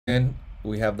And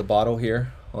we have the bottle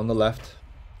here on the left,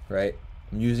 right?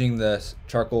 I'm using this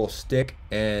charcoal stick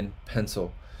and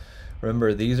pencil.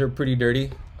 Remember, these are pretty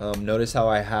dirty. Notice how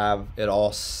I have it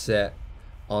all set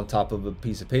on top of a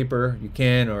piece of paper. You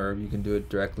can, or you can do it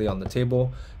directly on the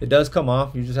table. It does come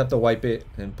off. You just have to wipe it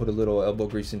and put a little elbow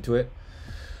grease into it.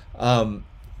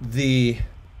 The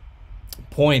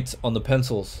points on the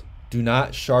pencils, do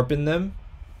not sharpen them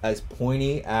as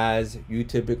pointy as you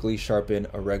typically sharpen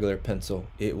a regular pencil.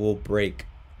 It will break,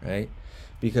 right?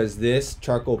 Because this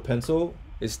charcoal pencil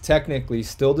is technically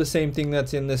still the same thing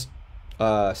that's in this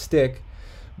stick,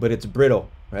 but it's brittle,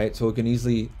 right? So it can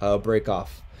easily break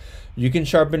off. You can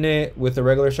sharpen it with a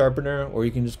regular sharpener, or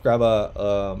you can just grab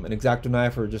an X-Acto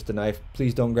knife or just a knife.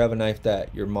 Please don't grab a knife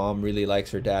that your mom really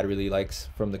likes or dad really likes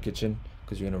from the kitchen,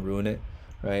 because you're gonna ruin it,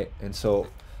 right? And so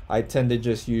I tend to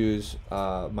just use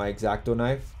my X-Acto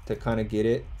knife to kind of get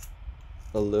it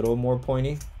a little more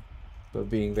pointy, but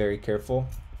being very careful.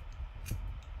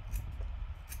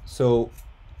 So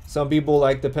some people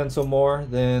like the pencil more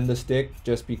than the stick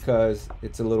just because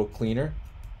it's a little cleaner,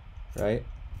 right?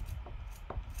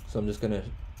 So I'm just gonna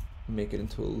make it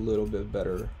into a little bit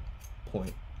better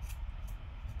point.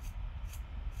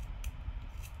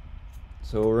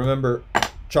 So remember,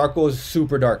 charcoal is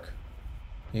super dark.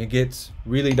 It gets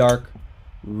really dark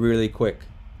really quick,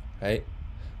 right?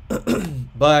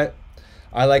 But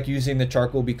I like using the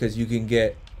charcoal because you can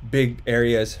get big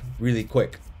areas really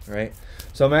quick, right?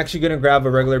 So I'm actually gonna grab a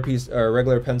regular piece or a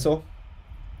regular pencil.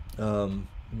 Let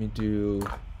me do,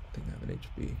 I think I have an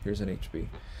HB. Here's an HB.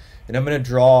 And I'm gonna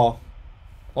draw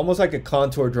almost like a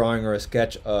contour drawing or a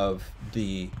sketch of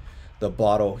the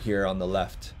bottle here on the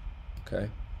left, okay?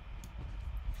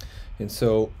 And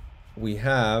so we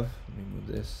have, let me move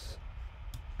this,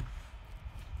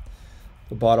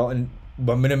 the bottle, and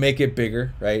I'm gonna make it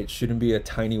bigger, right? It shouldn't be a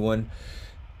tiny one.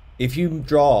 If you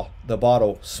draw the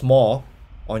bottle small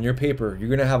on your paper, you're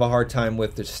gonna have a hard time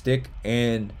with the stick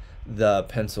and the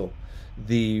pencil.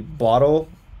 The bottle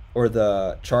or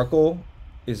the charcoal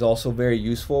is also very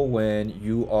useful when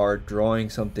you are drawing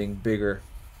something bigger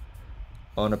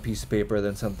on a piece of paper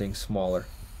than something smaller.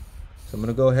 So I'm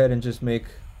gonna go ahead and just make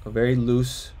a very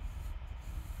loose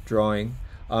drawing.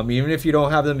 Even if you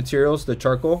don't have the materials, the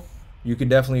charcoal, you can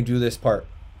definitely do this part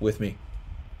with me.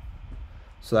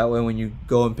 So that way when you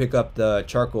go and pick up the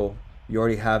charcoal, you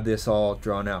already have this all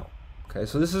drawn out. Okay,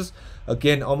 so this is,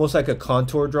 again, almost like a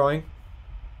contour drawing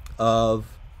of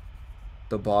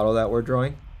the bottle that we're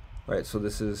drawing. Right, so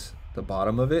this is the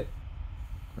bottom of it,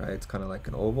 right? It's kind of like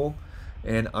an oval.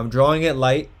 And I'm drawing it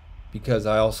light because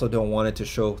I also don't want it to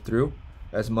show through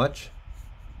as much.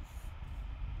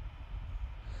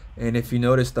 And if you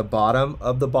notice, the bottom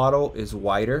of the bottle is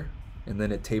wider and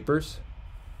then it tapers.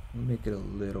 Let me make it a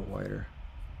little wider.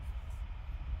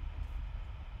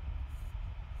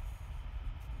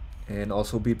 And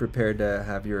also be prepared to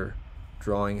have your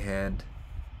drawing hand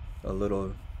a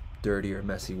little dirty or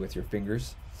messy with your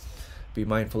fingers. Be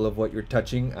mindful of what you're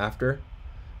touching after,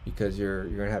 because you're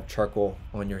gonna have charcoal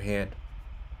on your hand.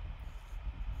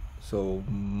 So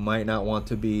might not want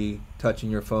to be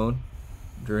touching your phone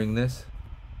during this,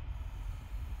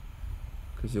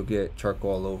 because you'll get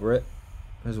charcoal all over it,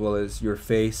 as well as your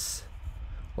face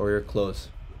or your clothes.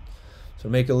 So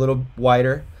make it a little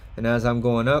wider, and as I'm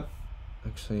going up,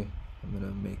 actually I'm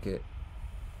gonna make it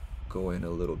go in a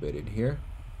little bit in here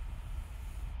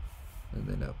and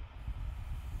then up.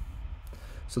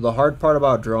 So the hard part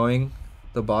about drawing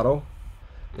the bottle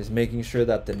is making sure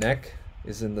that the neck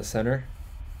is in the center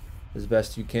as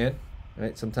best you can,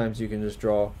 right? Sometimes you can just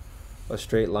draw a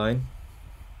straight line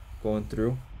going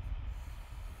through,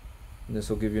 and this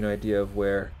will give you an idea of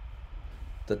where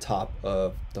the top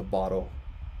of the bottle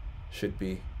should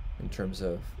be in terms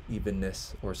of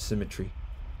evenness or symmetry,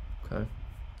 okay?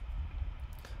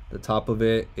 The top of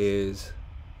it is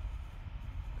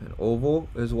an oval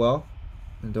as well.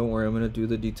 And don't worry, I'm going to do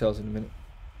the details in a minute.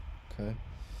 Okay.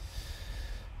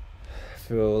 I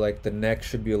feel like the neck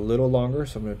should be a little longer,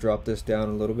 so I'm going to drop this down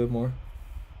a little bit more.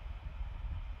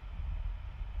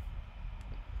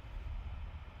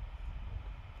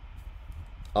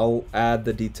 I'll add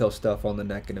the detail stuff on the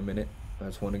neck in a minute. I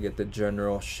just want to get the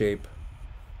general shape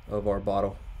of our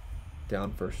bottle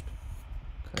down first.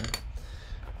 Okay.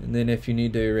 And then if you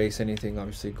need to erase anything,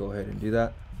 obviously go ahead and do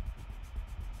that.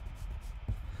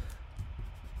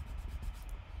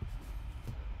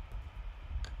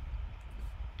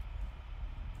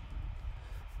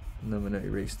 And I'm going to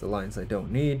erase the lines I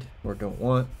don't need or don't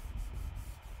want.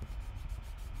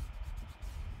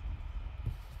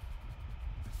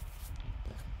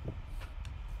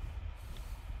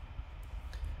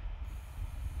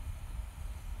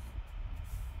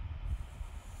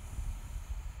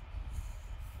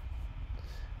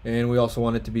 and we also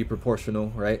want it to be proportional,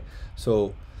 right?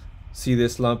 So see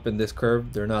this lump and this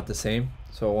curve, they're not the same.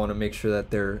 So I want to make sure that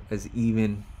they're as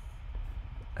even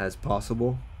as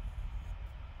possible.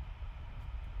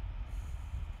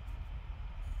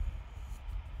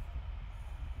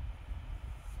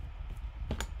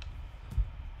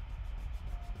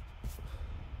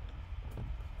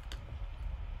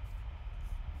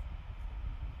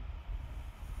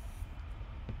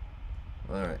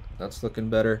 All right, that's looking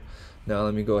better. Now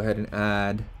let me go ahead and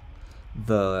add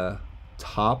the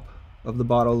top of the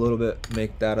bottle a little bit,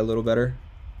 make that a little better.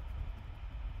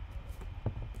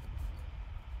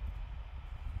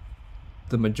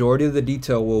 The majority of the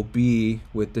detail will be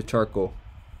with the charcoal.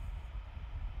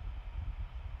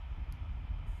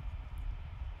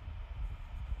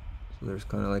 So there's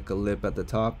kind of like a lip at the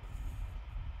top,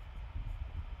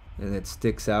 and it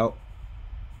sticks out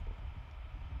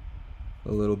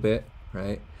a little bit,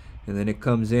 right? And then it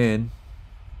comes in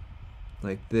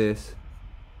like this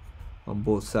on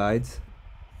both sides,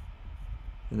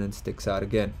 and then sticks out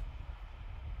again.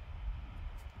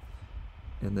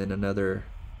 And then another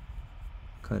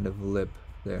kind of lip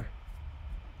there.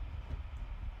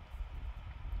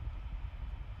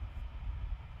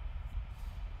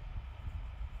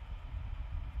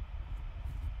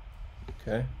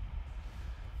 Okay.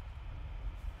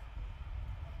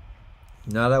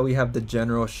 Now that we have the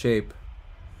general shape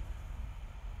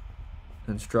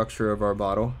and structure of our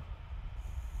bottle,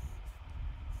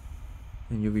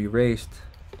 and you've erased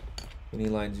any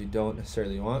lines you don't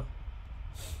necessarily want,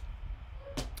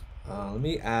 let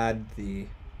me add the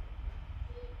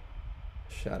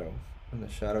shadow, and the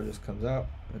shadow just comes out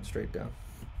and straight down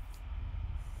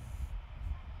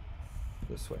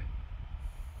this way.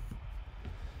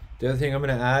 The other thing I'm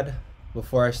going to add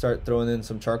before I start throwing in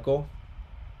some charcoal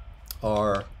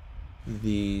are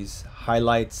these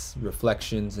highlights,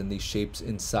 reflections, and these shapes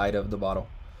inside of the bottle.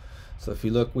 So if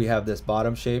you look, we have this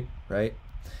bottom shape, right?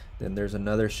 Then there's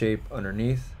another shape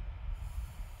underneath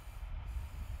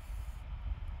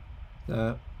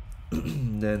that.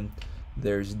 Then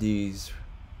there's these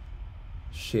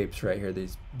shapes right here,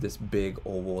 this big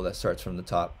oval that starts from the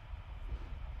top.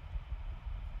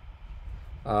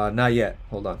 Not yet,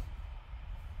 hold on.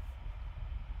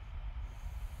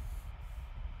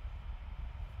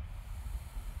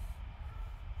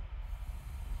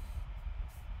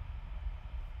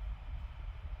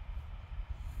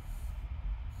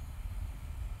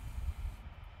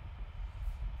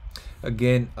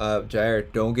 Again,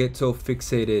 Jair, don't get so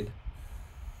fixated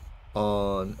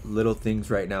on little things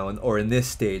right now, or in this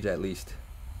stage at least,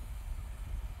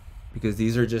 because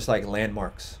these are just like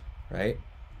landmarks, right?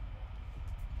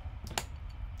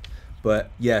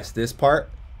 But yes, this part,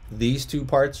 these two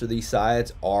parts or these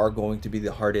sides are going to be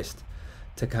the hardest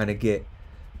to kind of get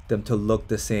them to look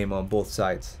the same on both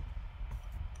sides.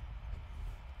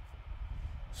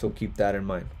 So keep that in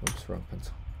mind. Oops, wrong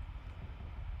pencil.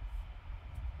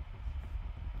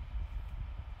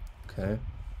 Okay.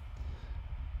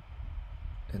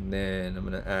 And then I'm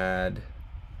going to add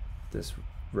this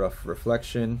rough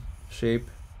reflection shape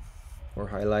or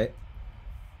highlight.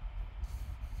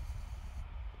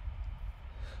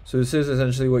 So this is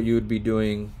essentially what you would be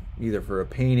doing either for a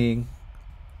painting,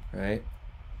 right?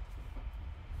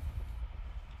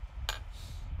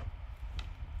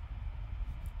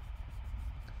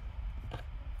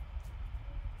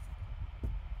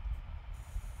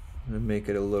 I'm going to make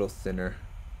it a little thinner.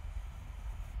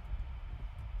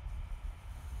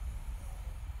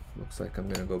 Looks like I'm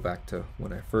going to go back to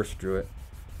when I first drew it.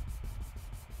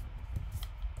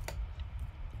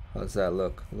 How's that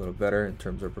look? A little better in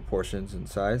terms of proportions and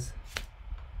size.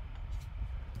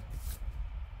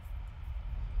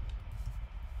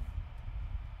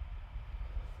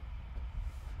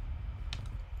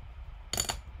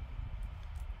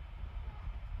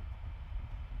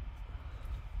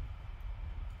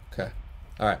 Okay.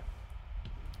 All right.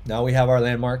 Now we have our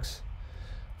landmarks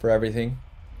for everything,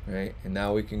 right? And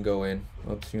now we can go in.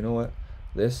 Oops, you know what?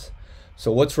 This.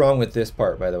 So what's wrong with this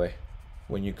part, by the way,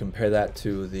 when you compare that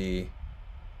to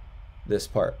this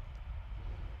part?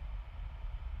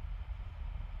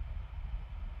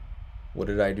 What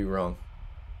did I do wrong?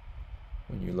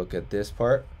 When you look at this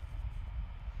part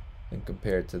and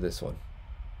compare it to this one.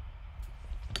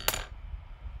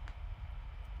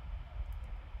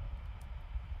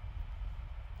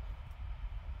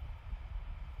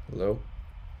 Hello?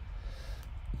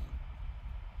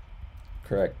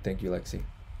 Correct. Thank you, Lexi.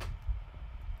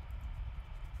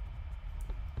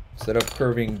 Instead of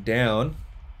curving down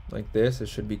like this, it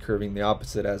should be curving the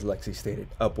opposite, as Lexi stated,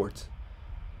 upwards.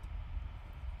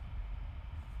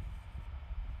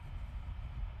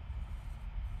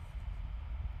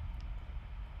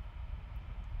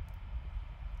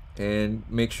 and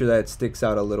make sure that it sticks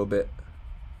out a little bit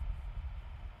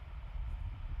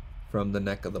from the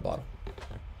neck of the bottle.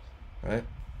 All right.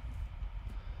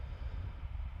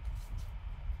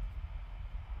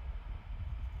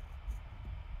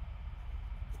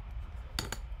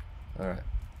 All right.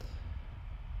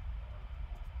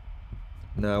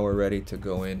 Now we're ready to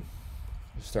go in,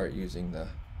 start using the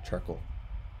charcoal.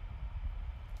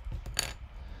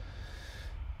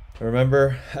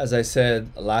 Remember, as I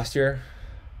said last year,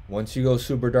 once you go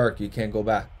super dark, you can't go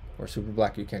back, or super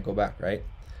black, you can't go back, right?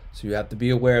 So you have to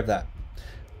be aware of that.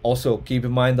 Also, keep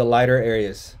in mind the lighter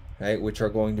areas, right, which are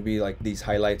going to be like these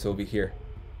highlights over here,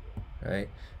 right,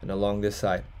 and along this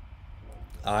side.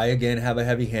 I, again, have a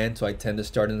heavy hand, so I tend to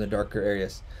start in the darker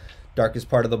areas. Darkest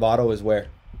part of the bottle is where?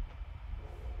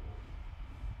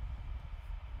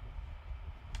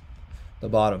 The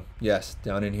bottom, yes,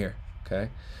 down in here, okay?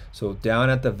 So down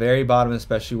at the very bottom,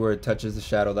 especially where it touches the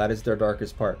shadow, that is their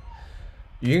darkest part.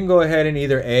 You can go ahead and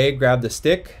either A, grab the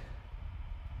stick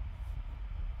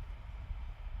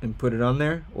and put it on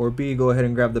there, or B, go ahead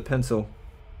and grab the pencil.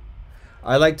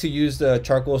 I like to use the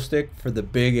charcoal stick for the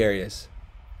big areas,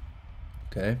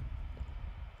 okay?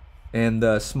 And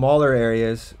the smaller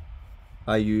areas,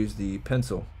 I use the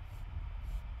pencil.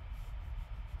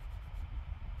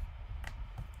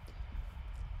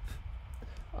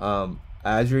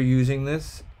 As you're using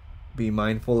this, be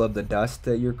mindful of the dust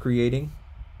that you're creating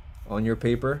on your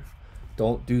paper.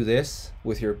 Don't do this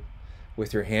with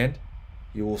your hand.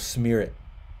 You will smear it,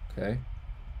 okay?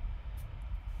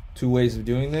 Two ways of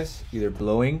doing this: either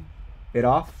blowing it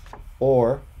off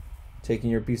or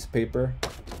taking your piece of paper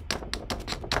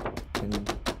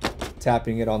and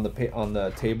tapping it on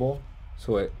the table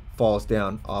so it falls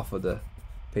down off of the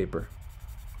paper.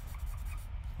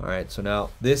 All right, so now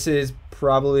this is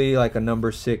probably like a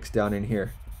number 6 down in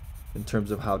here in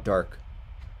terms of how dark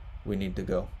we need to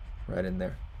go, right in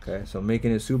there. Okay, so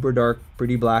making it super dark,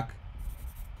 pretty black,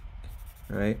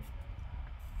 right?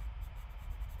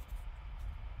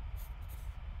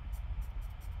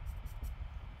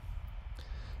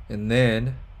 And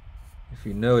then if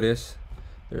you notice,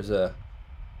 there's a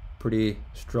pretty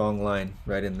strong line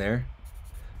right in there,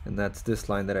 and that's this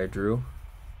line that I drew.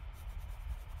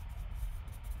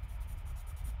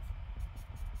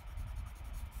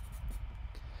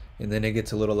 And then it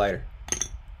gets a little lighter,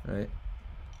 right?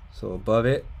 So above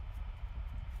it,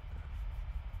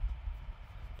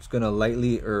 just gonna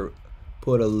lightly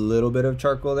put a little bit of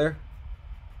charcoal there.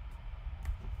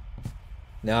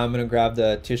 Now I'm gonna grab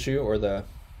the tissue, or the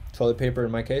toilet paper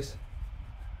in my case.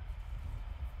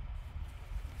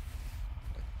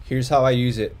 Here's how I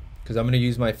use it, because I'm gonna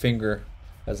use my finger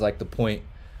as like the point.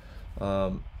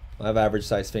 I have average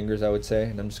size fingers, I would say,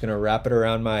 and I'm just gonna wrap it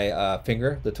around my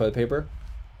finger, the toilet paper.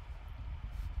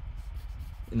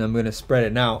 And I'm going to spread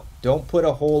it. Now, don't put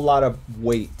a whole lot of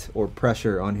weight or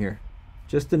pressure on here.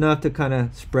 Just enough to kind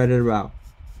of spread it out.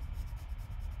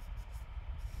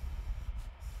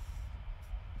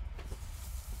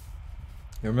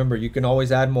 And remember, you can always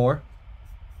add more.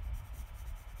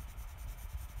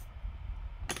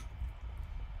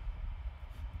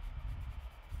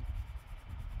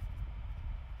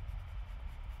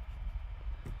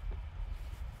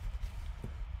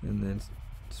 And then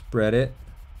spread it.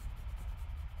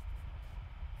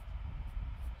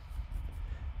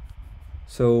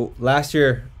 So last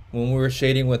year when we were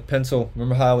shading with pencil,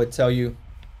 remember how I would tell you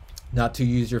not to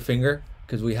use your finger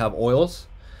because we have oils?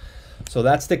 So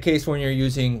that's the case when you're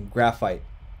using graphite,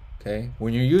 okay?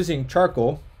 When you're using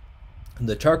charcoal,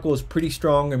 the charcoal is pretty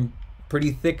strong and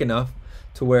pretty thick enough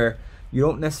to where you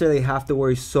don't necessarily have to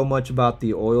worry so much about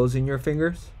the oils in your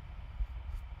fingers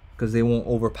because they won't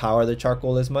overpower the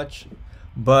charcoal as much.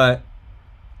 But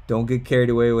don't get carried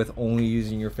away with only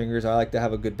using your fingers. I like to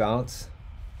have a good balance.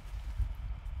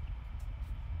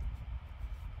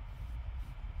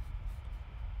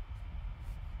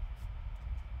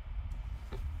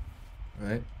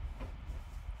 Right?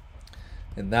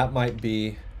 And that might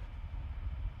be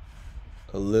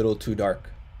a little too dark,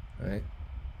 right?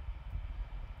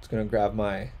 Just gonna grab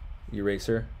my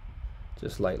eraser,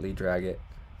 just lightly drag it.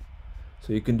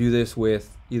 So you can do this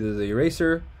with either the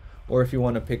eraser, or if you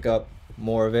want to pick up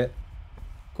more of it,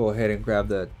 go ahead and grab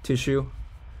the tissue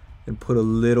and put a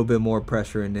little bit more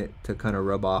pressure in it to kind of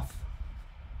rub off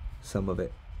some of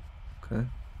it, okay?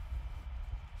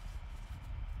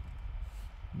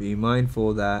 Be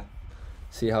mindful that,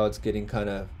 see how it's getting kind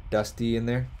of dusty in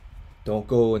there? Don't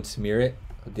go and smear it.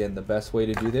 Again, the best way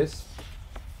to do this,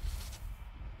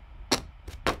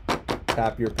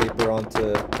 tap your paper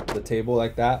onto the table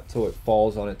like that so it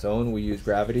falls on its own. We use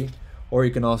gravity. Or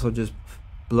you can also just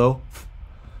blow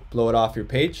it off your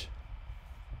page.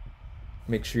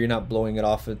 Make sure you're not blowing it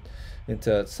off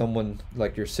into someone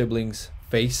like your sibling's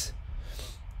face,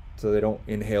 so they don't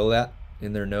inhale that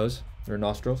in their nose or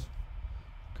nostrils.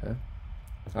 Okay.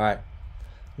 All right.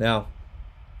 Now,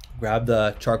 grab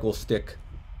the charcoal stick.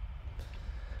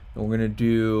 And we're gonna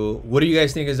do, what do you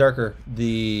guys think is darker?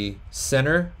 The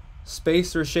center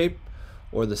space or shape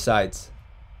or the sides?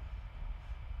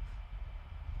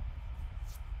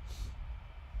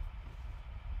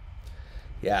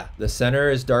 Yeah, the center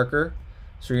is darker.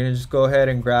 So you're gonna just go ahead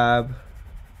and grab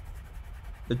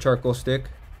the charcoal stick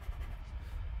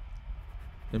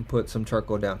and put some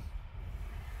charcoal down.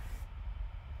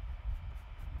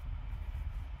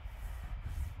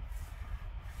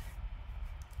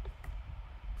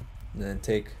 And then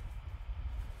take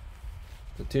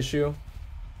the tissue,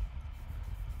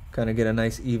 kind of get a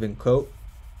nice even coat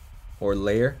or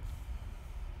layer.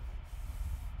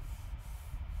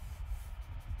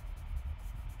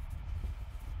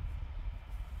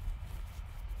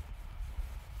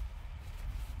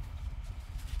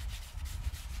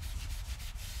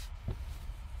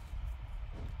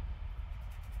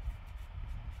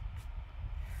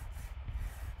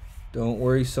 Don't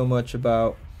worry so much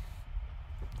about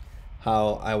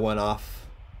how I went off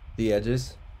the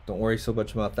edges. Don't worry so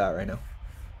much about that right now.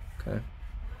 Okay.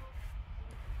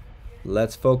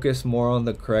 Let's focus more on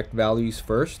the correct values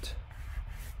first.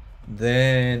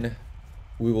 Then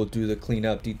we will do the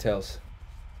cleanup details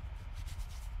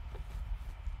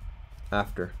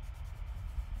after.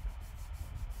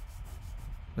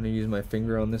 I'm gonna use my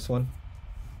finger on this one.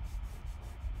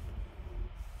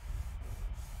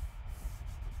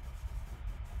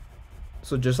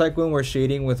 So just like when we're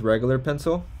shading with regular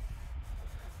pencil,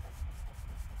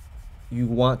 you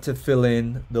want to fill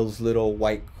in those little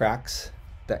white cracks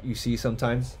that you see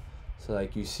sometimes. So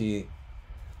like you see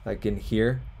like in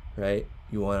here, right?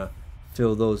 You want to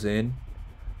fill those in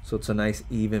so it's a nice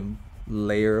even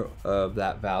layer of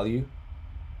that value.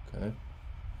 Okay.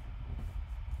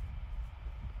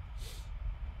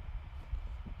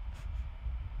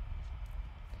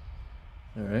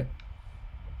 All right.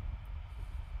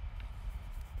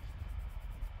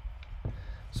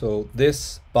 So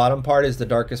this bottom part is the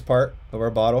darkest part of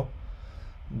our bottle.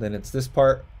 Then it's this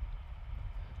part.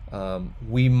 I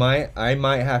might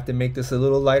have to make this a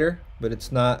little lighter, but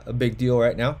it's not a big deal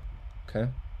right now. Okay.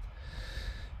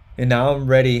 And now I'm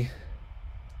ready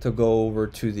to go over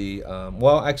to the,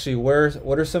 well, actually,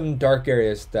 what are some dark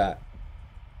areas that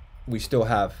we still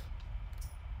have?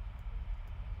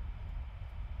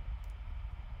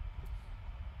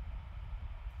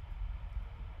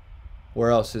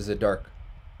 Where else is it dark?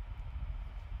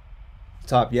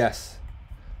 Top, yes.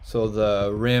 So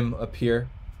the rim up here,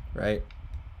 right?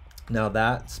 Now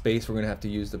that space we're gonna have to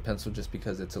use the pencil just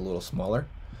because it's a little smaller.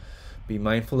 Be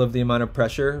mindful of the amount of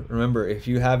pressure. Remember, if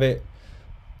you have it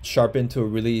sharpened to a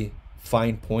really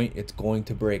fine point, it's going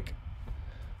to break.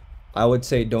 I would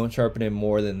say don't sharpen it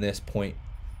more than this point.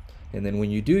 And then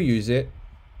when you do use it,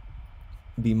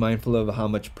 be mindful of how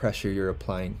much pressure you're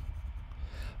applying.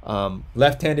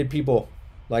 Left-handed people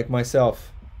like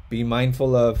myself, be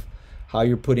mindful of how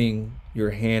you're putting your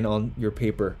hand on your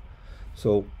paper.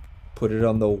 So put it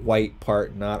on the white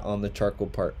part, not on the charcoal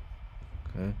part.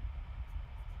 Okay.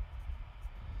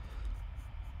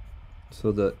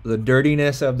 So the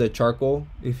dirtiness of the charcoal,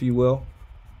 if you will,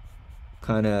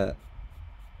 kind of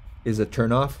is a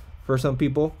turnoff for some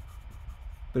people,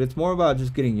 but it's more about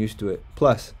just getting used to it.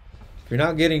 Plus, if you're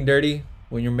not getting dirty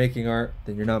when you're making art,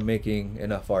 then you're not making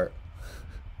enough art.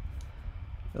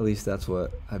 At least that's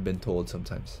what I've been told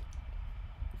sometimes.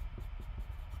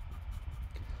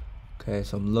 Okay,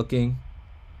 so I'm looking,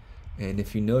 and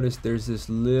if you notice, there's this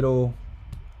little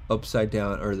upside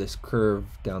down, or this curve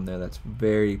down there that's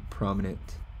very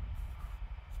prominent.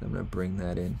 I'm gonna bring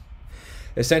that in.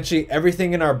 Essentially,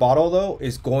 everything in our bottle though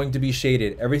is going to be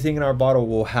shaded. Everything in our bottle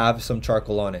will have some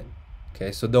charcoal on it.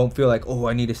 Okay, so don't feel like, oh,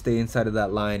 I need to stay inside of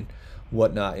that line,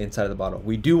 whatnot, inside of the bottle.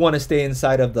 We do want to stay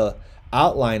inside of the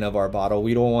outline of our bottle.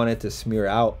 We don't want it to smear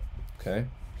out. Okay,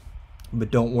 but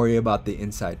don't worry about the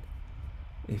inside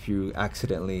if you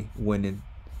accidentally went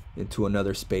into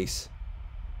another space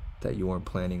that you weren't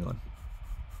planning on.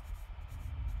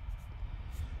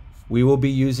 We will be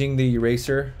using the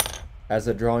eraser as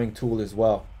a drawing tool as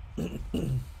well.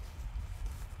 And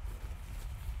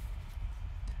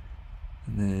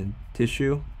then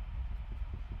tissue.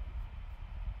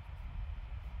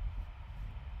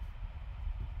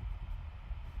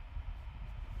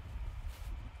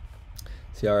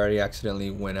 See, I already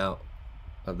accidentally went out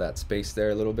of that space there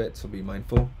a little bit, so be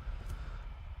mindful.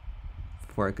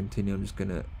 Before I continue, I'm just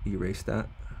gonna erase that.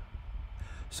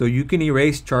 So you can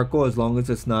erase charcoal as long as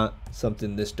it's not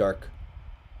something this dark.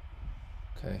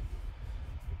 Okay.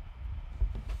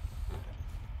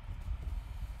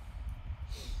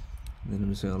 And then I'm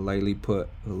just going to lightly put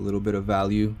a little bit of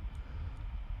value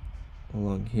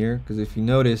along here, because if you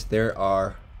notice, there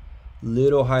are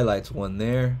little highlights, one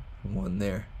there and one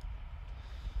there.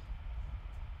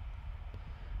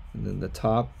 And then the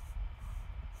top.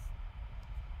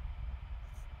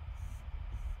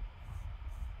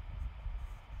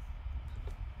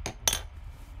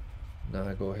 Now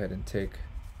I go ahead and take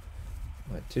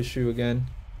my tissue again.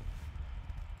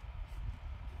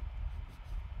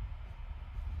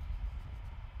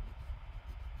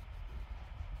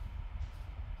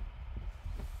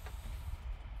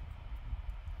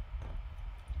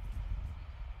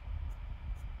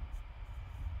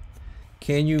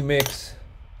 Can you mix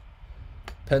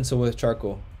pencil with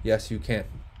charcoal? Yes, you can.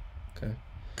 Okay,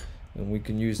 and we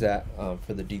can use that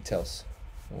for the details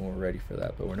when we're ready for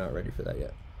that, but we're not ready for that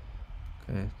yet.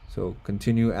 Okay, so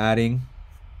continue adding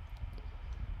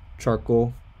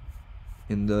charcoal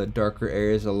in the darker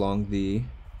areas along the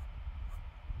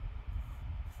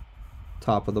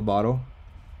top of the bottle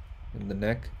and the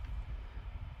neck.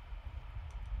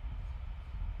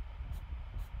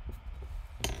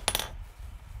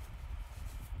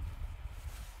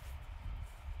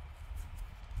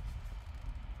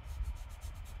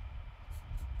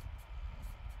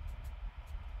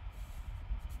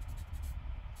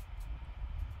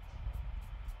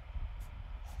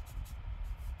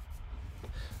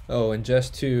 Oh, and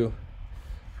just to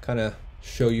kind of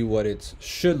show you what it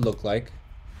should look like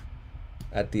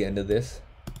at the end of this,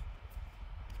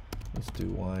 let's do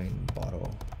wine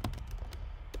bottle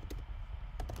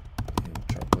and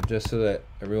charcoal, just so that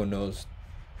everyone knows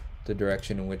the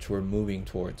direction in which we're moving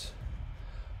towards.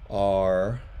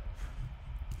 Are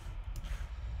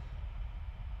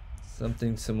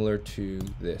something similar to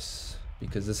this,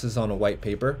 because this is on a white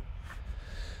paper.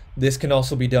 This can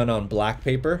also be done on black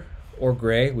paper or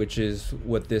gray, which is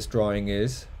what this drawing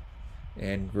is,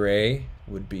 and gray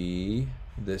would be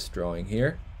this drawing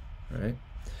here, right?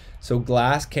 So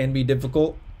glass can be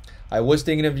difficult. I was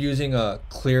thinking of using a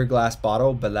clear glass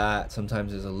bottle, but that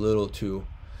sometimes is a little too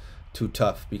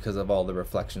tough because of all the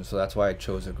reflections. So that's why I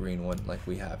chose a green one like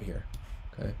we have here.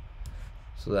 Okay,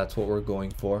 so that's what we're going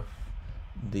for,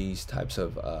 these types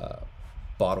of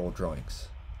bottle drawings.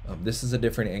 This is a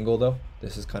different angle though.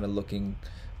 This is kind of looking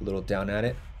a little down at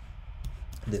it.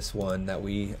 This one that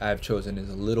I've chosen is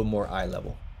a little more eye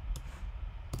level.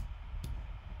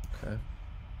 Okay.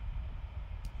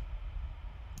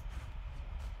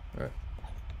 All right.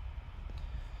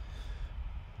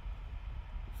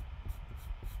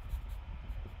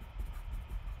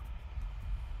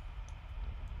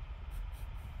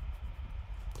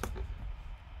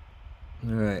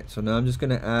 All right, so now I'm just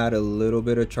gonna add a little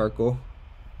bit of charcoal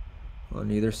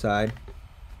on either side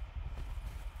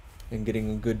and getting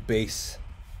a good base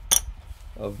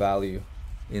of value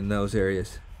in those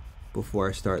areas before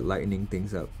I start lightening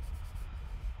things up.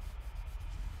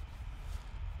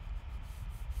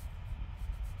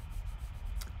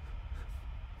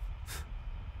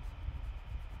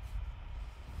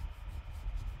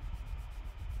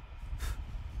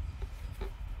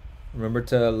 Remember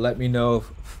to let me know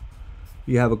if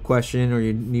you have a question or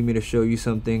you need me to show you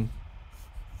something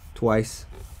twice.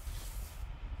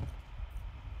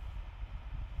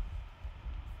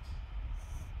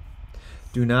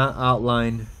 Do not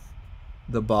outline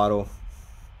the bottle,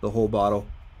 the whole bottle.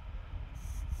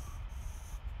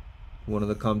 One of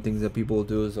the common things that people will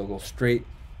do is they'll go straight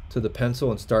to the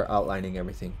pencil and start outlining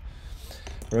everything.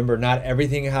 Remember, not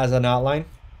everything has an outline,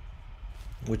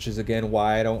 which is again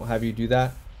why I don't have you do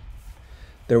that.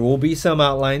 There will be some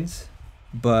outlines,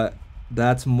 but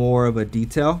that's more of a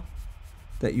detail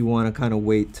that you want to kind of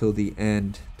wait till the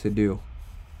end to do.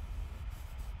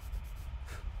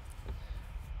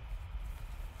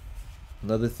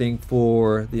 Another thing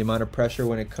for the amount of pressure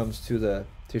when it comes to the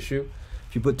tissue,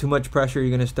 if you put too much pressure,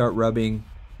 you're going to start rubbing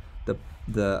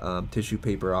the tissue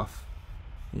paper off,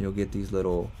 and you'll get these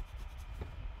little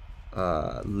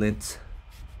lint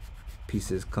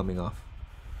pieces coming off.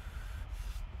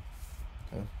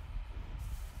 Okay.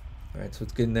 All right, so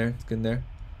it's getting there. It's getting there.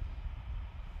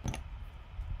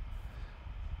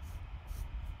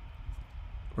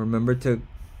 Remember to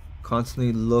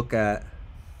constantly look at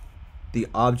the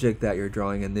object that you're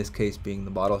drawing, in this case being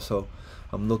the bottle. So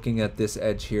I'm looking at this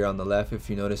edge here on the left. If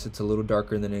you notice, it's a little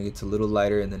darker, and then it gets a little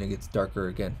lighter, and then it gets darker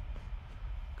again.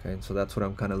 Okay, so that's what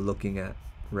I'm kind of looking at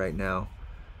right now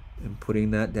and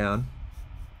putting that down.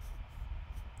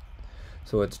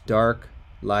 So it's dark,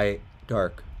 light,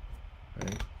 dark,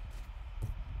 right?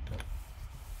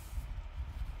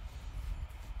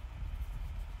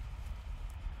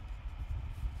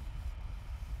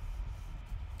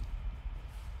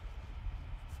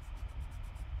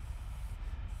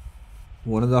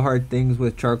 One of the hard things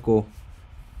with charcoal,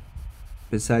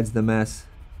 besides the mess,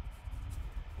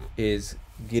 is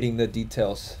getting the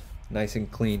details nice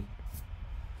and clean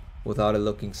without it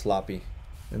looking sloppy.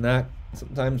 And that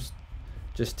sometimes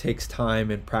just takes time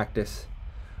and practice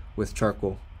with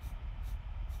charcoal.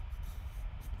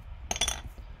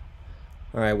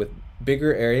 Alright, with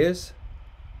bigger areas,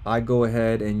 I go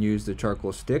ahead and use the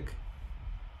charcoal stick.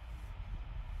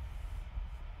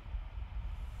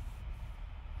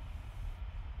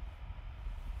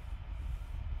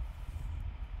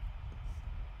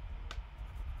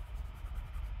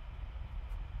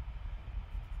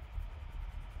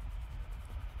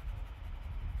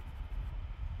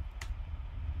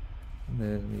 And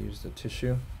then we use the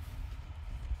tissue.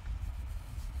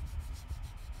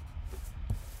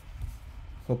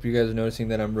 Hope you guys are noticing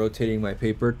that I'm rotating my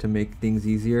paper to make things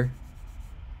easier.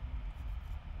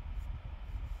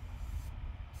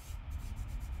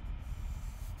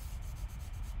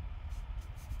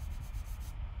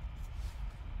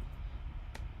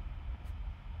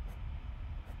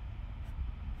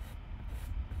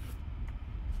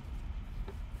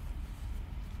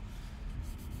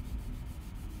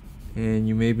 And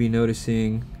you may be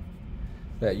noticing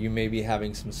that you may be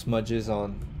having some smudges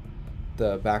on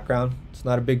the background. It's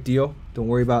not a big deal. Don't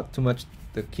worry about too much.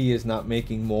 The key is not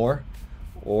making more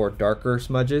or darker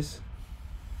smudges.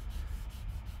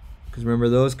 Because remember,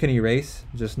 those can erase,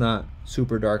 just not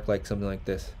super dark like something like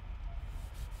this.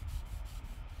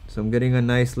 So I'm getting a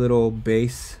nice little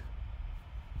base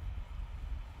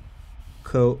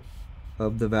coat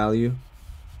of the value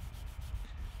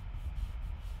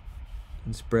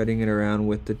and spreading it around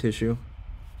with the tissue.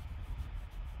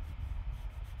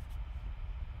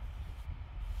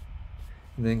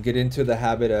 And then get into the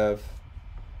habit of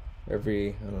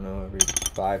every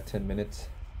 5-10 minutes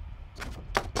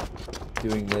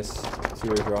doing this to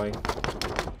your drawing,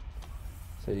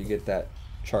 so you get that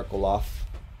charcoal off,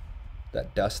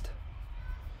 that dust.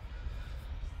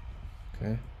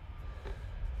 Okay.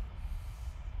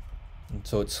 And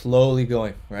so it's slowly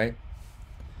going, right?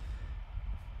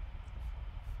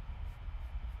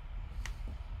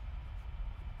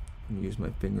 Use my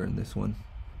finger in this one.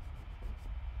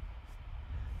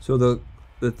 So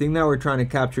the thing that we're trying to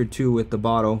capture too with the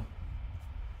bottle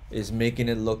is making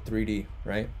it look 3D,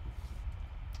 right?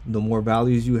 The more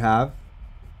values you have,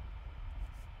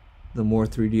 the more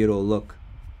 3D it'll look.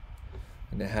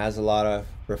 And it has a lot of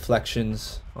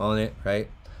reflections on it, right?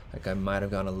 Like I might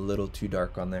have gone a little too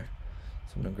dark on there.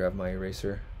 So I'm gonna grab my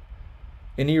eraser.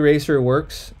 Any eraser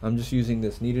works. I'm just using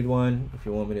this kneaded one. If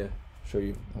you want me to show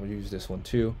you, I'll use this one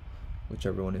too,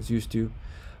 whichever one is used to.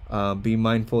 Be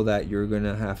mindful that you're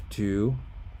gonna have to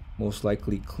most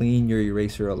likely clean your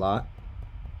eraser a lot,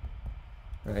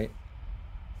 right?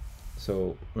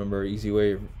 So remember, easy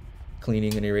way of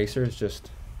cleaning an eraser is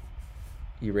just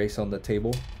erase on the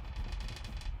table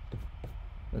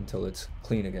until it's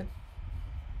clean again.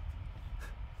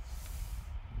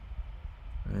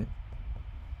 Right.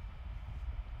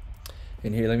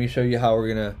 And here, let me show you how we're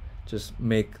gonna just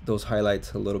make those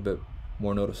highlights a little bit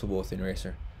more noticeable with an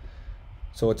eraser.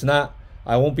 So it's not,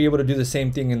 I won't be able to do the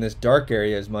same thing in this dark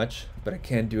area as much, but I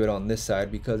can do it on this side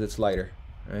because it's lighter,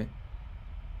 right?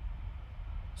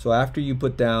 So after you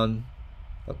put down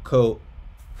a coat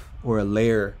or a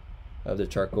layer of the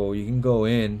charcoal, you can go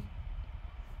in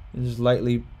and just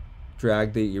lightly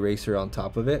drag the eraser on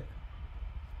top of it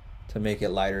to make it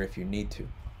lighter if you need to.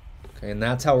 Okay, and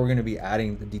that's how we're going to be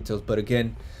adding the details. But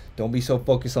again, don't be so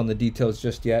focused on the details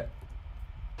just yet.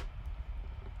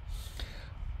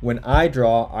 When I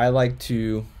draw, I like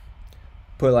to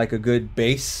put like a good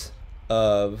base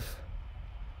of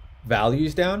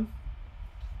values down.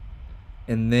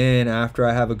 And then after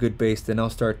I have a good base, then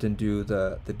I'll start to do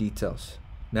the details.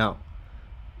 Now,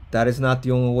 that is not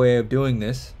the only way of doing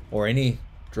this, or any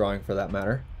drawing for that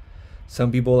matter.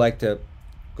 Some people like to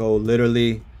go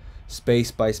literally space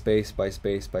by space by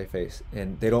space by space,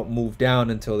 and they don't move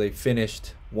down until they've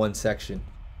finished one section.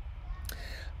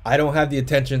 I don't have the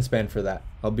attention span for that,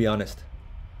 I'll be honest,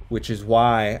 which is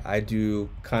why I do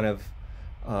kind of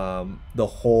the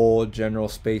whole general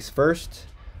space first,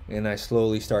 and I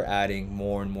slowly start adding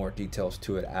more and more details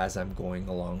to it as I'm going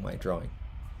along my drawing.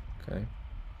 Okay,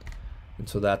 and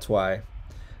so that's why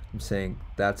I'm saying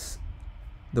that's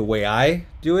the way I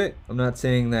do it. I'm not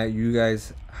saying that you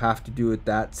guys have to do it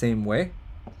that same way.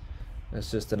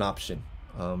 That's just an option.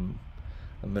 I'm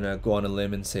gonna go on a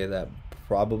limb and say that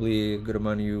probably a good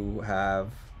amount of you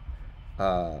have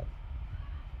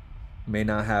may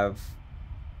not have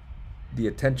the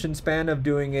attention span of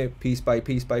doing it piece by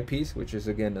piece by piece, which is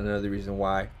again another reason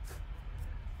why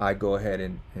I go ahead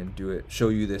and do it, show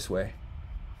you this way.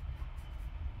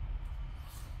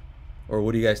 Or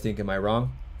what do you guys think? Am I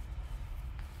wrong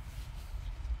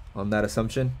on that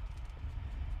assumption?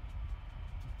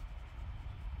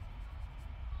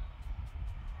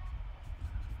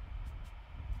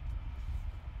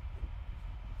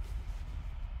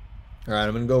 All right,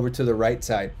 I'm gonna go over to the right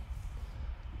side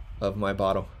of my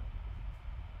bottle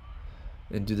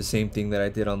and do the same thing that I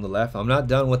did on the left. I'm not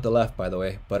done with the left, by the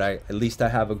way, but at least I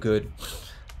have a good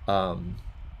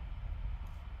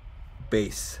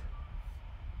base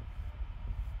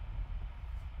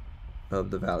of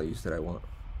the values that I want.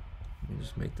 Let me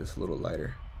just make this a little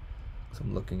lighter, so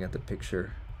I'm looking at the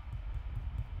picture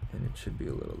and it should be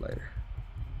a little lighter.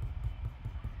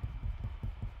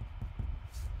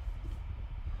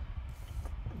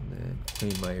 And then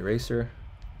clean my eraser.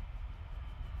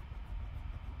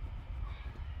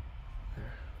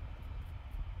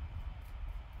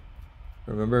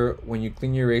 Remember when you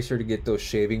clean your eraser to get those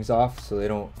shavings off so they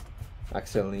don't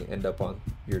accidentally end up on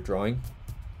your drawing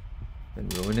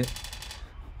and ruin it.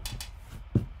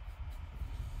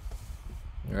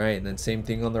 All right, and then same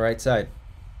thing on the right side.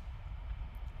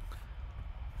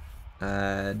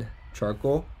 Add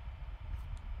charcoal.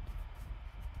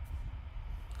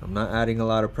 I'm not adding a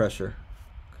lot of pressure.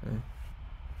 Okay.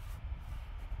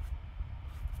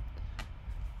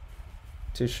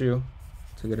 Tissue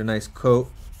to get a nice coat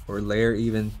or layer,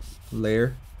 even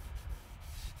layer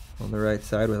on the right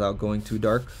side without going too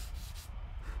dark.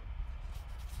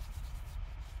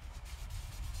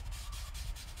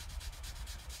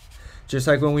 Just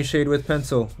like when we shade with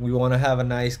pencil, we want to have a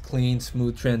nice, clean,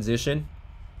 smooth transition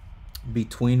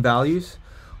between values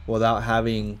without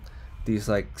having these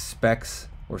like specks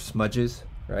or smudges,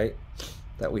 right,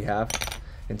 that we have.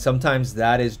 And sometimes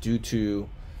that is due to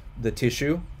the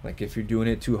tissue. Like if you're doing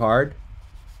it too hard,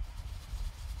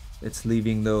 it's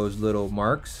leaving those little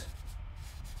marks.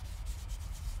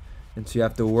 And so you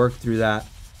have to work through that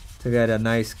to get a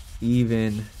nice,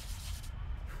 even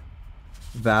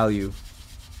value.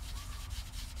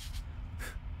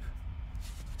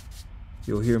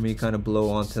 You'll hear me kind of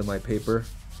blow onto my paper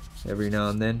every now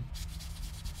and then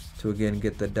to again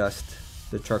get the dust,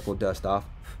 the charcoal dust off.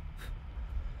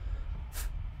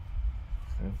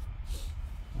 Okay.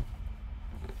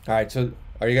 All right, so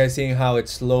are you guys seeing how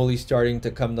it's slowly starting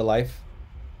to come to life?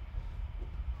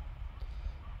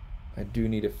 I do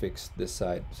need to fix this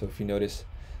side. So if you notice,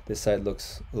 this side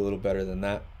looks a little better than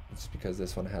that. It's because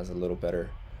this one has a little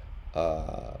better,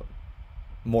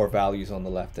 more values on the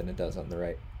left than it does on the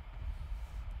right.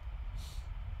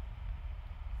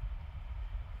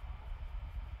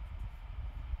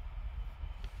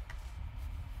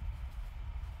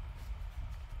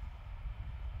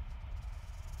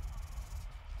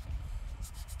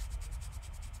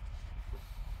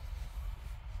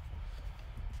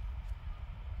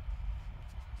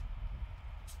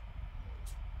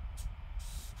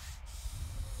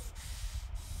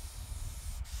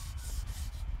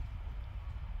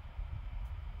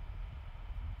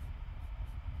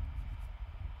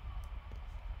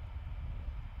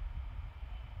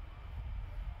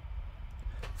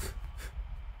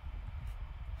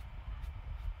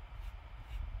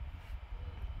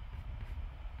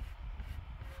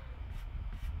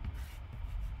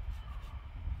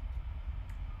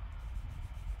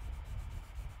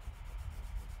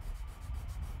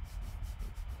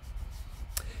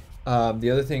 The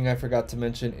other thing I forgot to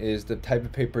mention is the type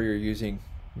of paper you're using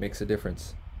makes a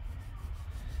difference.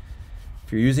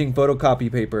 If you're using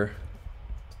photocopy paper,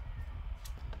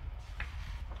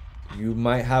 you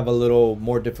might have a little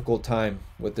more difficult time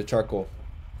with the charcoal.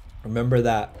 Remember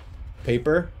that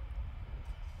paper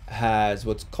has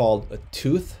what's called a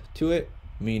tooth to it,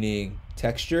 meaning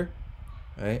texture,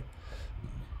 right?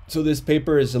 So this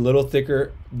paper is a little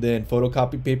thicker than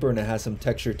photocopy paper and it has some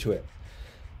texture to it.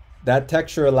 That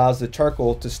texture allows the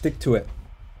charcoal to stick to it.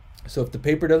 So if the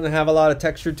paper doesn't have a lot of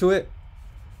texture to it,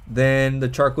 then the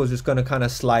charcoal is just going to kind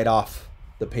of slide off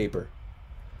the paper.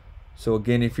 So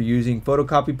again, if you're using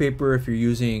photocopy paper, if you're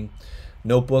using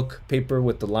notebook paper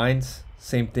with the lines,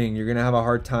 same thing. You're going to have a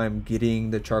hard time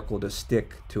getting the charcoal to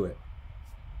stick to it.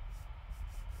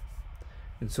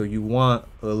 And so you want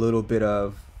a little bit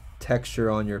of texture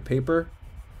on your paper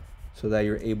so that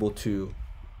you're able to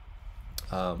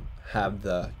have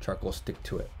the charcoal stick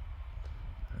to it.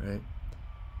 All right.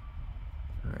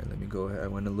 All right, let me go ahead. I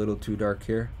went a little too dark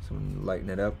here, so I'm gonna lighten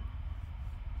it up.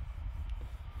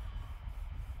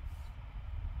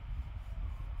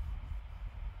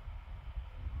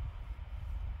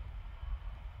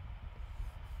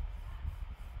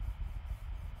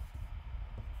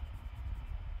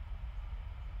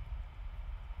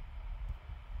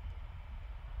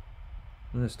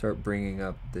 I'm gonna start bringing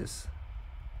up this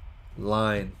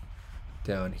line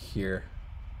down here.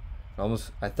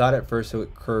 Almost, I thought at first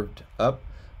it curved up.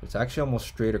 It's actually almost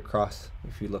straight across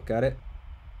if you look at it.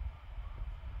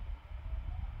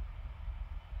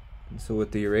 And so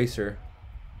with the eraser,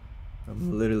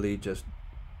 I'm literally just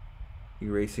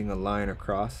erasing a line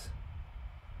across.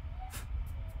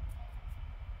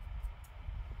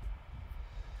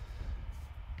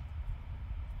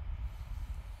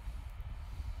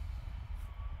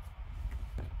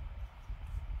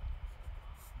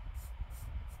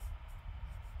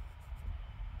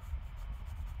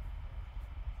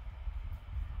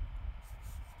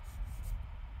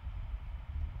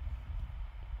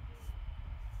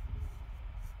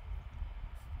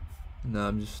 Now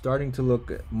I'm just starting to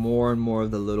look at more and more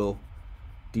of the little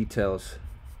details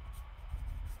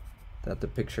that the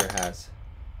picture has.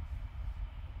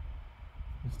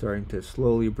 I'm starting to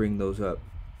slowly bring those up.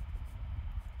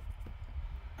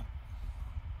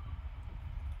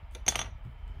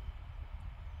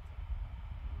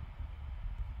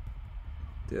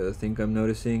 The other thing I'm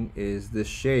noticing is this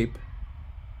shape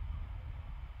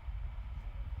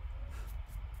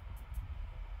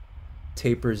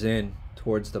tapers in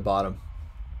towards the bottom.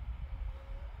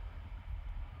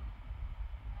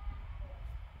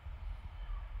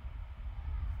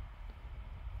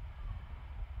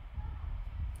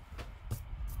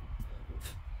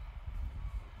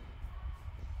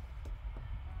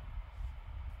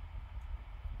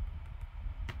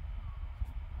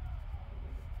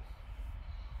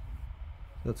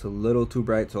 That's a little too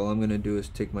bright, so all I'm going to do is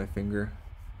take my finger,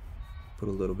 put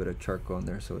a little bit of charcoal on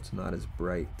there so it's not as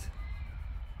bright.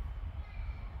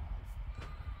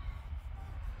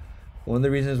 One of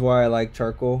the reasons why I like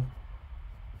charcoal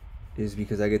is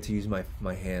because I get to use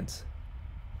my hands.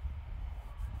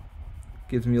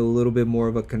 Gives me a little bit more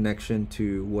of a connection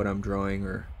to what I'm drawing,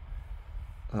 or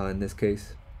in this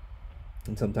case.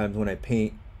 And sometimes when I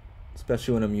paint,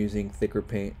 especially when I'm using thicker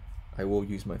paint, I will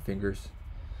use my fingers.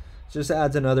 It just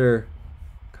adds another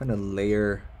kind of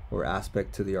layer or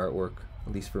aspect to the artwork,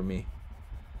 at least for me.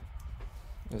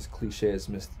 As cliche as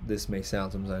this may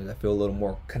sound, sometimes I feel a little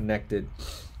more connected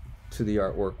to the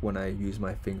artwork when I use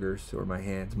my fingers or my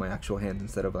hands, my actual hands,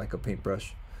 instead of like a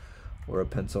paintbrush or a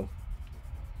pencil.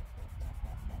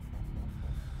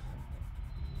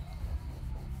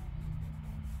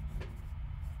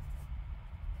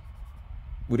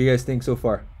 What do you guys think so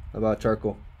far about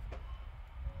charcoal?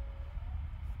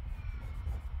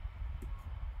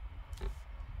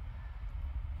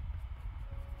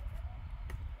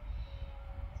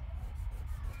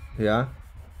 Yeah?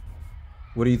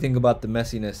 What do you think about the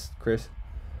messiness, Chris?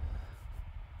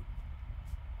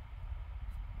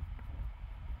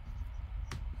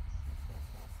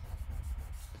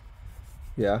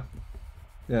 Yeah,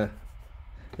 yeah,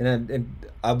 and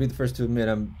I'll be the first to admit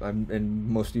I'm and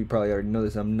most of you probably already know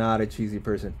this, I'm not a cheesy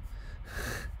person.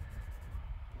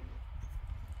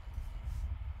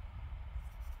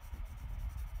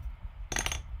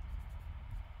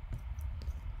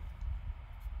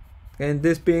 And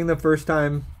this being the first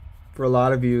time for a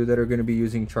lot of you that are going to be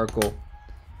using charcoal,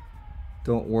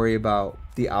 don't worry about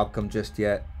the outcome just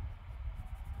yet.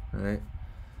 All right?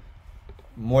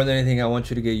 More than anything, I want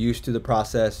you to get used to the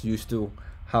process, used to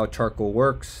how charcoal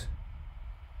works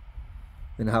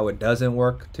and how it doesn't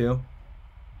work too.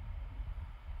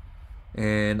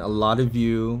 And a lot of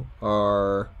you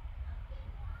are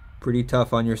pretty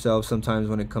tough on yourselves sometimes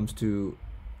when it comes to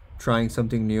trying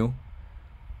something new.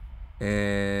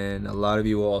 And a lot of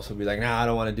you will also be like, nah, I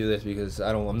don't want to do this because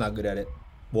I'm not good at it.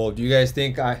 Well, do you guys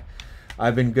think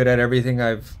I've been good at everything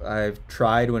I've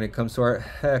tried when it comes to art?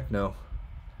 Heck no.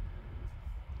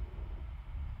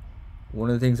 One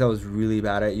of the things I was really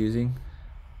bad at using,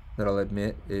 that I'll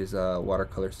admit, is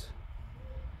watercolors.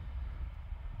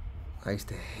 I used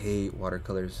to hate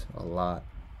watercolors a lot.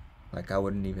 Like, I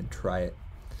wouldn't even try it.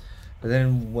 But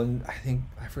then when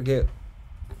I forget,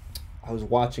 I was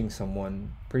watching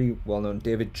someone pretty well known,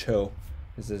 David Cho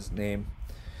is his name.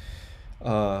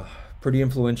 Pretty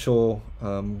influential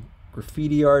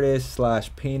graffiti artist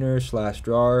 / painter /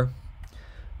 drawer.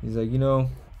 He's like, you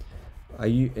know,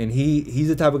 he's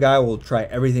the type of guy who will try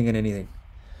everything and anything.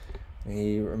 And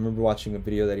I remember watching a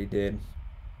video that he did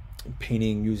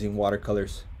painting using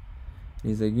watercolors.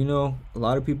 And he's like, you know, a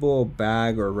lot of people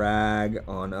bag or rag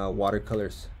on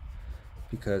watercolors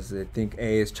because they think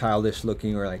it's childish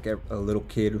looking, or like a little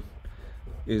kid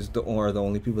is the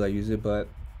only people that use it. But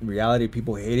in reality,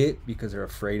 people hate it because they're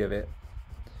afraid of it.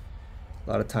 A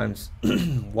lot of times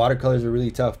watercolors are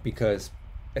really tough because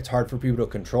it's hard for people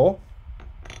to control,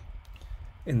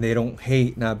 and they don't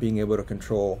hate not being able to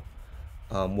control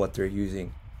what they're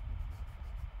using.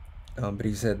 But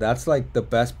he said that's like the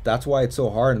best. That's why it's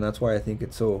so hard, and that's why I think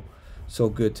it's so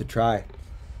good to try,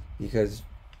 because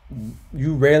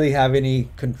you rarely have any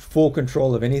full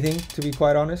control of anything, to be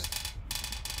quite honest.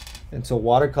 And so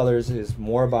watercolors is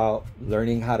more about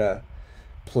learning how to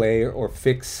play or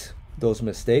fix those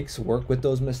mistakes, work with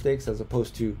those mistakes, as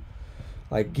opposed to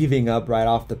like giving up right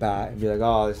off the bat and be like,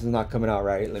 oh, this is not coming out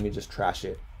right, let me just trash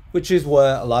it, which is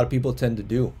what a lot of people tend to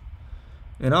do.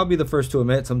 And I'll be the first to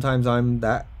admit sometimes I'm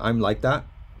like that,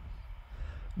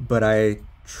 but I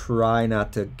try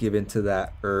not to give into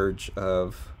that urge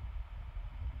of,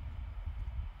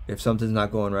 if something's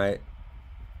not going right,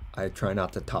 I try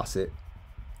not to toss it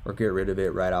or get rid of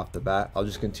it right off the bat. I'll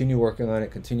just continue working on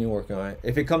it, continue working on it.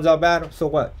 If it comes out bad, so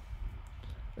what?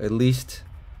 At least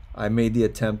I made the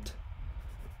attempt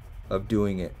of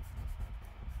doing it.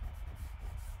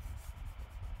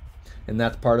 And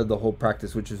that's part of the whole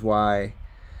practice, which is why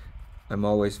I'm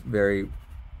always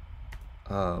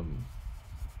I'm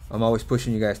always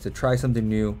pushing you guys to try something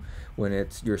new when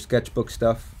it's your sketchbook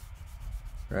stuff,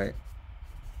 right?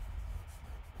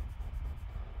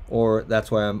 Or that's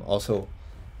why I'm also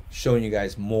showing you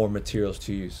guys more materials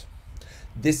to use.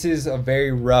 This is a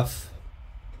very rough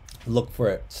look for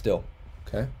it still,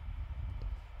 okay?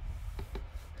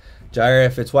 Jair,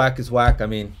 if it's whack, it's whack. I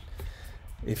mean,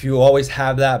 if you always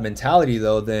have that mentality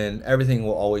though, then everything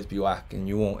will always be whack and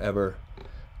you won't ever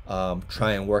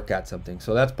try and work at something.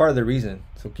 So that's part of the reason.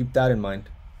 So keep that in mind,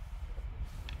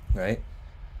 right?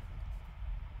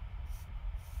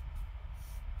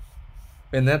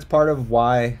 And that's part of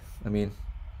why, I mean,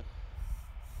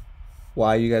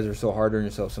 why you guys are so hard on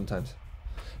yourself sometimes.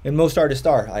 And most artists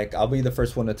are. Like, I'll be the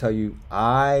first one to tell you,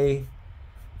 I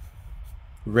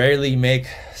rarely make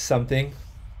something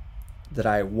that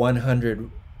I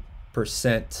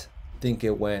 100% think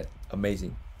it went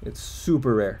amazing. It's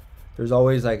super rare. There's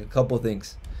always like a couple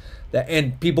things that,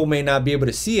 and people may not be able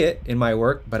to see it in my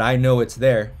work, but I know it's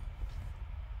there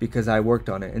because I worked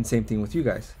on it. And same thing with you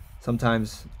guys.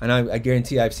 Sometimes, and I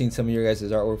guarantee I've seen some of your guys'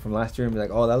 artwork from last year and be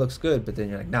like, oh, that looks good. But then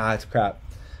you're like, nah, it's crap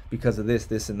because of this,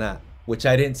 this, and that, which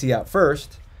I didn't see at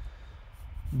first,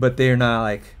 but they're not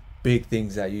like big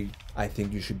things that I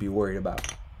think you should be worried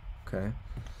about. Okay.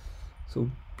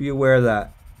 So be aware of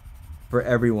that for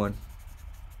everyone.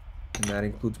 And that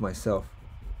includes myself.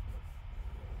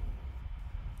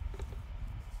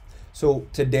 So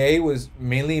today was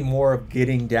mainly more of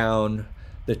getting down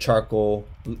the charcoal,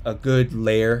 a good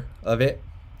layer of it.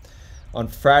 On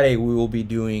Friday we will be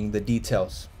doing the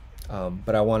details,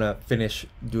 but I want to finish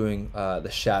doing the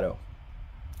shadow.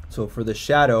 So for the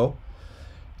shadow,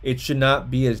 it should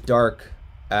not be as dark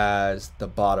as the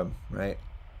bottom, right?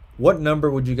 What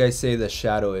number would you guys say the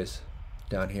shadow is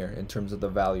down here in terms of the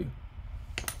value?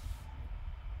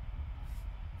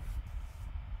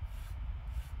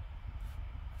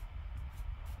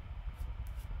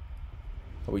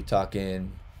 Are we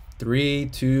talking 3,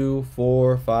 2,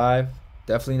 4, 5?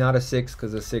 Definitely not a 6,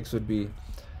 because a 6 would be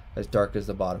as dark as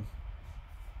the bottom.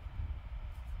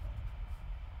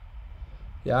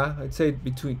 Yeah, I'd say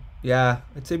between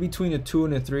a 2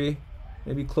 and a 3,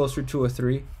 maybe closer to a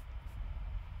 3.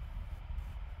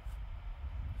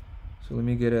 So let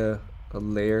me get a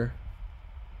layer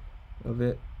of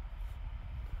it.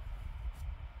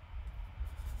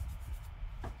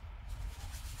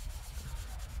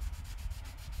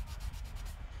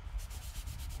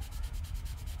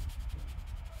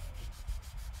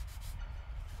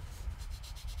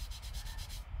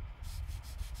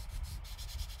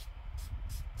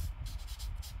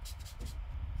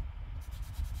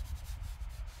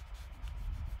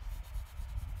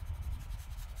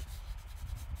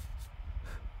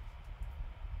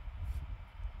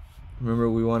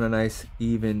 Remember, we want a nice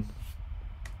even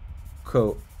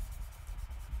coat.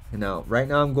 And now, right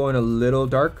now I'm going a little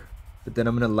dark, but then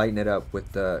I'm going to lighten it up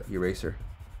with the eraser.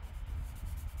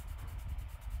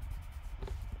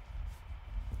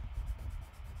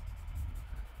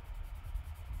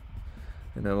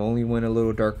 And I only went a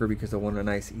little darker because I want a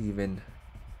nice even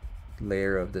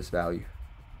layer of this value.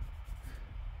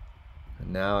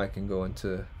 And now I can go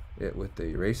into it with the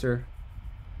eraser.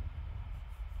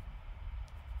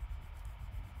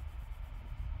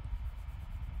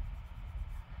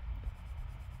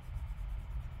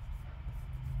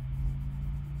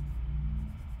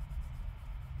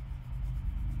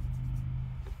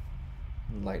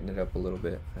 Lighten it up a little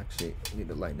bit. Actually, I need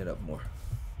to lighten it up more.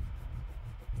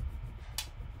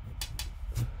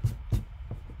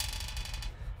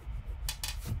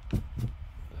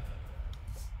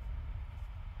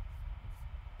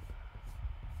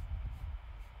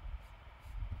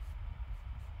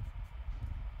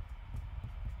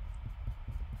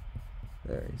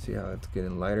 There, you See how it's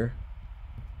getting lighter?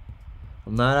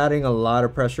 I'm not adding a lot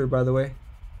of pressure, by the way,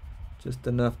 just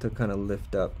enough to kind of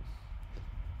lift up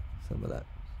some of that.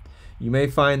 You may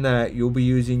find that you'll be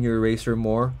using your eraser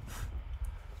more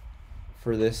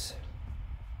for this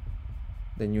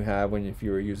than you have if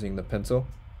you were using the pencil,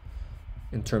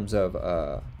 in terms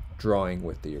of drawing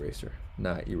with the eraser,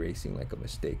 not erasing like a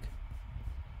mistake.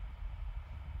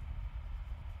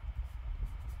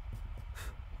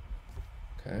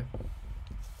 Okay.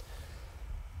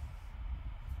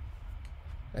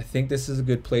 I think this is a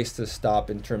good place to stop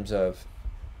in terms of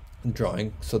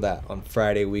drawing, so that on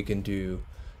Friday we can do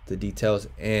the details,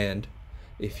 and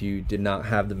if you did not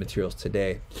have the materials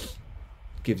today, it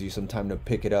gives you some time to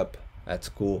pick it up at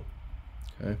school.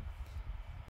 Okay.